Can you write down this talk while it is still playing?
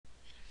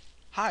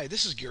Hi,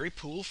 this is Gary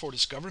Poole for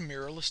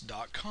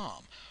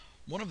DiscoverMirrorless.com.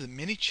 One of the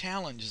many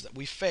challenges that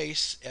we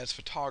face as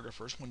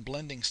photographers when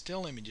blending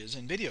still images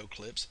and video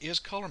clips is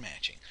color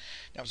matching.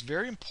 Now, it's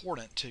very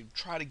important to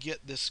try to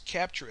get this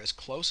capture as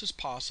close as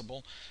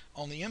possible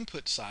on the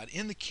input side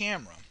in the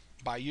camera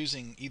by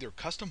using either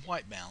custom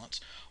white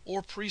balance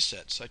or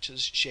presets such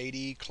as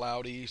shady,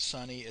 cloudy,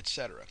 sunny,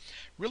 etc.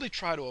 Really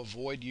try to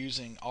avoid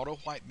using auto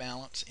white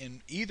balance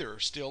in either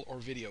still or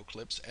video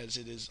clips, as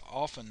it is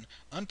often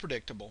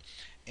unpredictable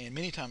and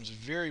many times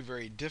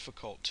very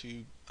difficult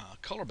to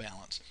color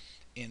balance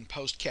in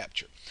post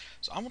capture.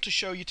 So I want to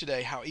show you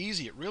today how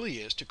easy it really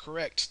is to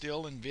correct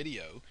still and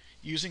video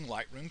using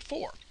Lightroom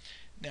 4.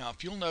 Now,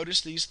 if you'll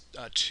notice, these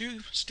two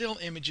still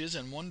images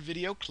and one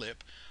video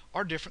clip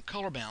are different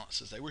color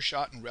balances. They were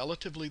shot in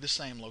relatively the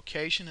same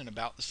location and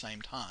about the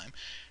same time.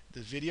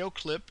 The video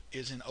clip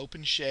is in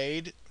open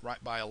shade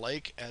right by a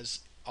lake,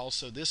 as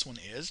also this one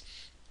is.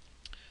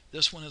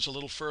 This one is a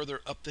little further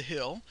up the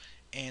hill,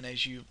 and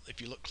if you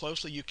look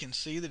closely, you can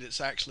see that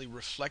it's actually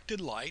reflected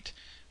light.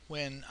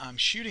 When I'm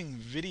shooting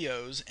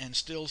videos and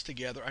stills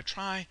together, I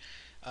try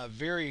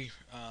very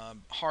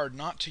hard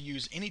not to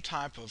use any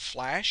type of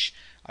flash.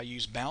 I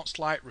use bounced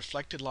light,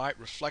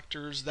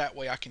 reflectors. That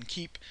way I can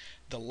keep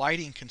the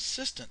lighting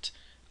consistent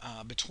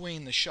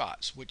between the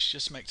shots, which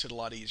just makes it a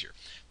lot easier.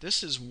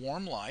 This is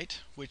warm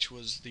light, which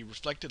was the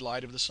reflected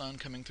light of the sun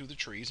coming through the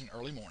trees in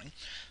early morning.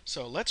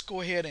 So let's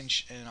go ahead and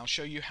I'll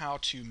show you how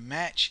to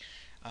match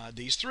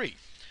these three.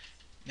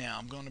 Now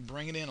I'm going to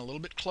bring it in a little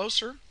bit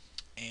closer,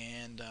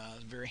 and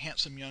a very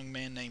handsome young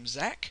man named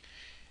Zach,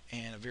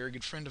 and a very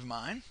good friend of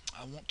mine.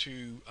 I want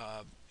to,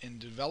 in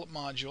the develop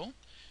module,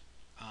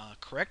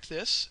 correct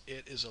this.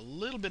 It is a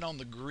little bit on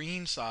the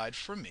green side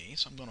for me,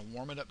 so I'm going to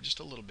warm it up just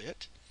a little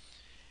bit.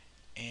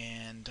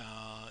 And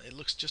it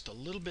looks just a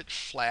little bit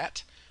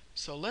flat.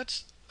 So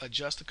let's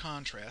adjust the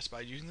contrast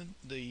by using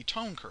the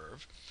tone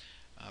curve.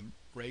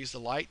 Raise the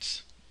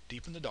lights,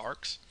 deepen the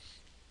darks.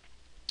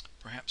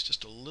 Perhaps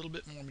just a little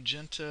bit more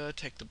magenta.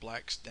 Take the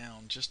blacks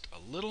down just a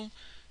little.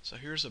 So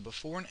here's a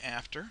before and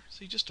after.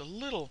 See, just a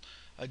little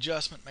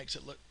adjustment makes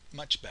it look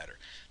much better.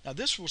 Now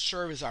this will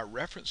serve as our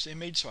reference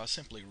image, so I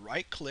simply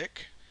right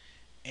click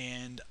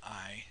and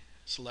I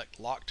select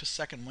lock to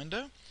second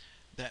window.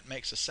 That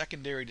makes a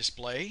secondary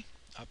display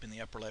up in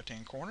the upper left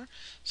hand corner.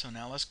 So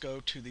now let's go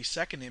to the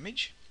second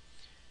image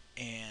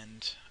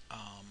and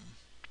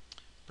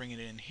bring it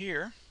in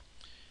here.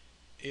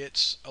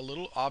 It's a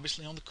little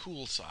obviously on the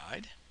cool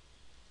side,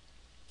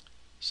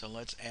 so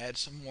let's add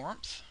some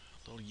warmth.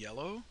 A little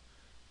yellow,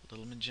 a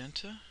little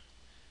magenta.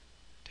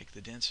 Take the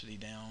density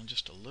down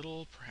just a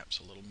little, perhaps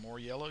a little more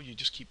yellow. You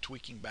just keep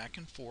tweaking back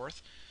and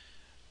forth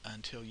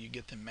until you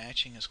get them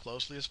matching as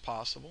closely as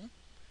possible.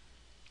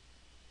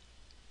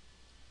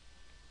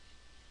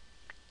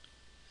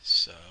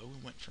 So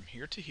we went from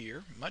here to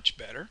here, much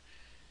better.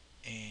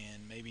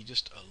 And maybe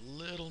just a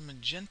little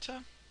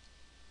magenta.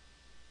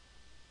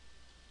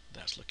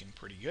 That's looking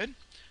pretty good.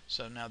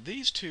 So now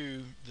these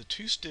two, the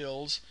two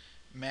stills,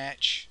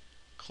 match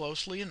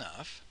closely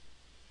enough.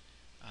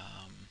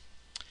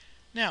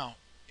 Now,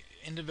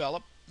 in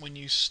Develop, when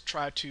you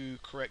try to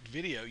correct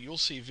video, you'll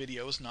see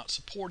video is not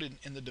supported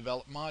in the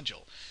Develop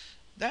module.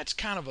 That's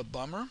kind of a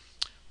bummer,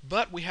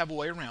 but we have a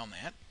way around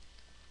that.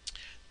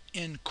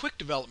 In Quick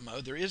Develop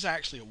mode, there is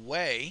actually a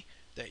way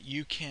that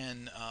you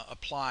can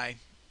apply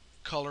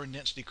color and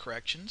density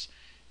corrections.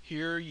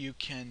 Here you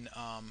can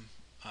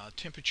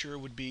temperature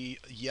would be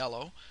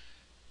yellow,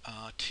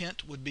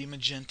 tint would be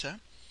magenta.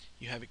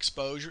 You have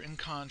exposure and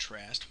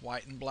contrast,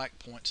 white and black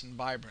points, and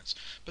vibrance.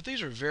 But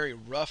these are very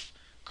rough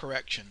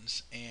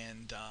corrections,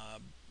 and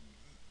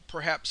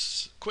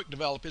perhaps quick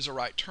develop is a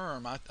right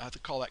term. I have to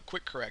call that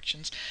quick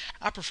corrections.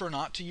 I prefer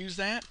not to use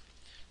that.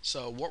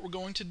 So what we're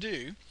going to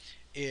do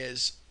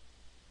is,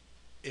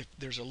 if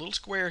there's a little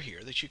square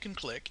here that you can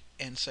click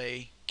and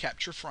say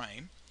capture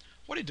frame,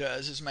 what it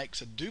does is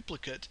makes a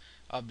duplicate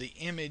of the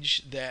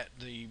image that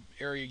the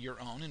area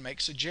you're on and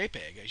makes a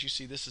JPEG. As you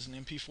see, this is an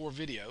MP4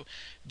 video.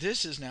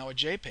 This is now a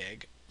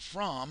JPEG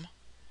from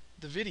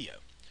the video.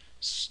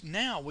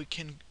 Now we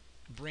can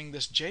bring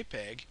this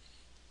JPEG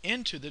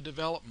into the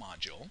Develop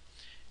module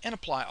and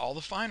apply all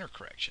the finer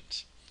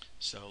corrections.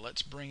 So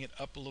let's bring it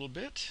up a little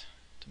bit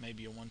to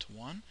maybe a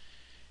 1:1.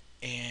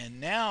 And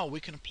now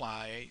we can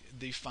apply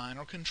the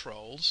finer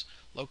controls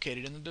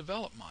located in the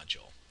Develop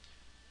module.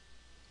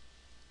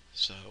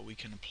 So we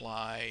can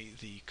apply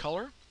the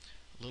color,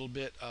 a little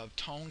bit of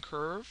tone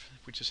curve,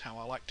 which is how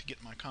I like to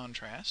get my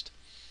contrast,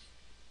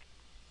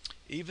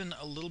 even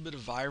a little bit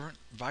of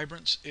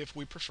vibrance if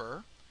we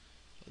prefer.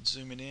 Let's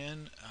zoom it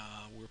in.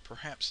 We're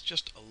perhaps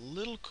just a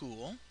little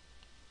cool.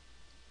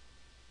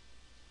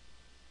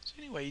 So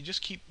anyway, you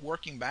just keep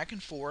working back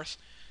and forth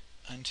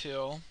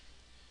until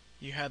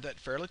you have that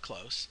fairly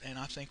close, and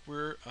I think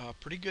we're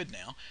pretty good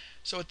now.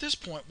 So at this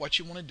point, what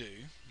you want to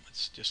do,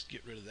 let's just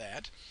get rid of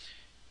that.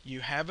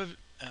 You have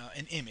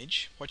an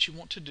image. What you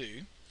want to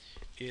do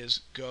is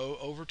go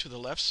over to the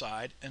left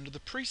side under the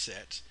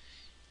presets.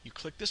 You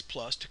click this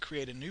plus to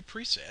create a new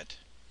preset,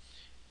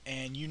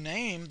 and you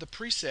name the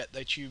preset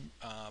that you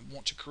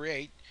want to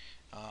create.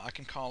 I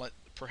can call it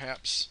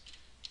perhaps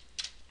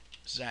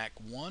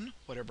Zach1,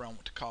 whatever I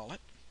want to call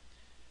it.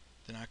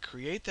 Then I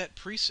create that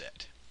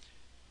preset.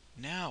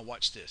 Now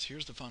watch this.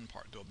 Here's the fun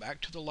part. Go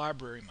back to the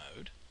library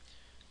mode.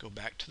 Go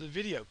back to the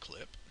video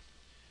clip.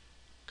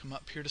 Come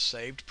up here to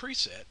saved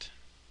preset.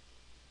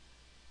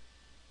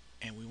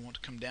 And we want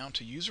to come down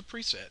to user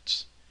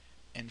presets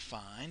and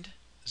find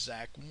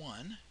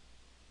Zach1.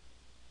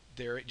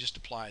 There it just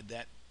applied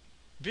that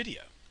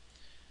video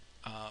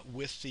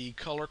with the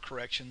color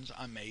corrections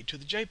I made to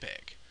the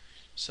JPEG.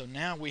 So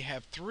now we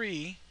have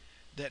three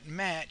that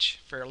match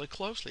fairly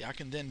closely. I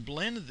can then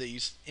blend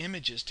these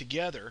images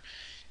together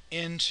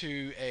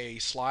into a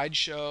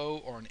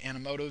slideshow or an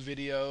Animoto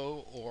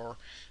video or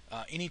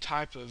any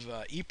type of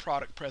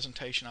e-product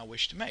presentation I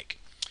wish to make.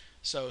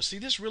 So see,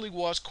 this really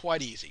was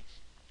quite easy.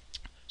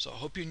 So I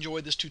hope you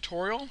enjoyed this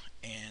tutorial,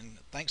 and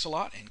thanks a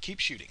lot, and keep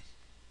shooting.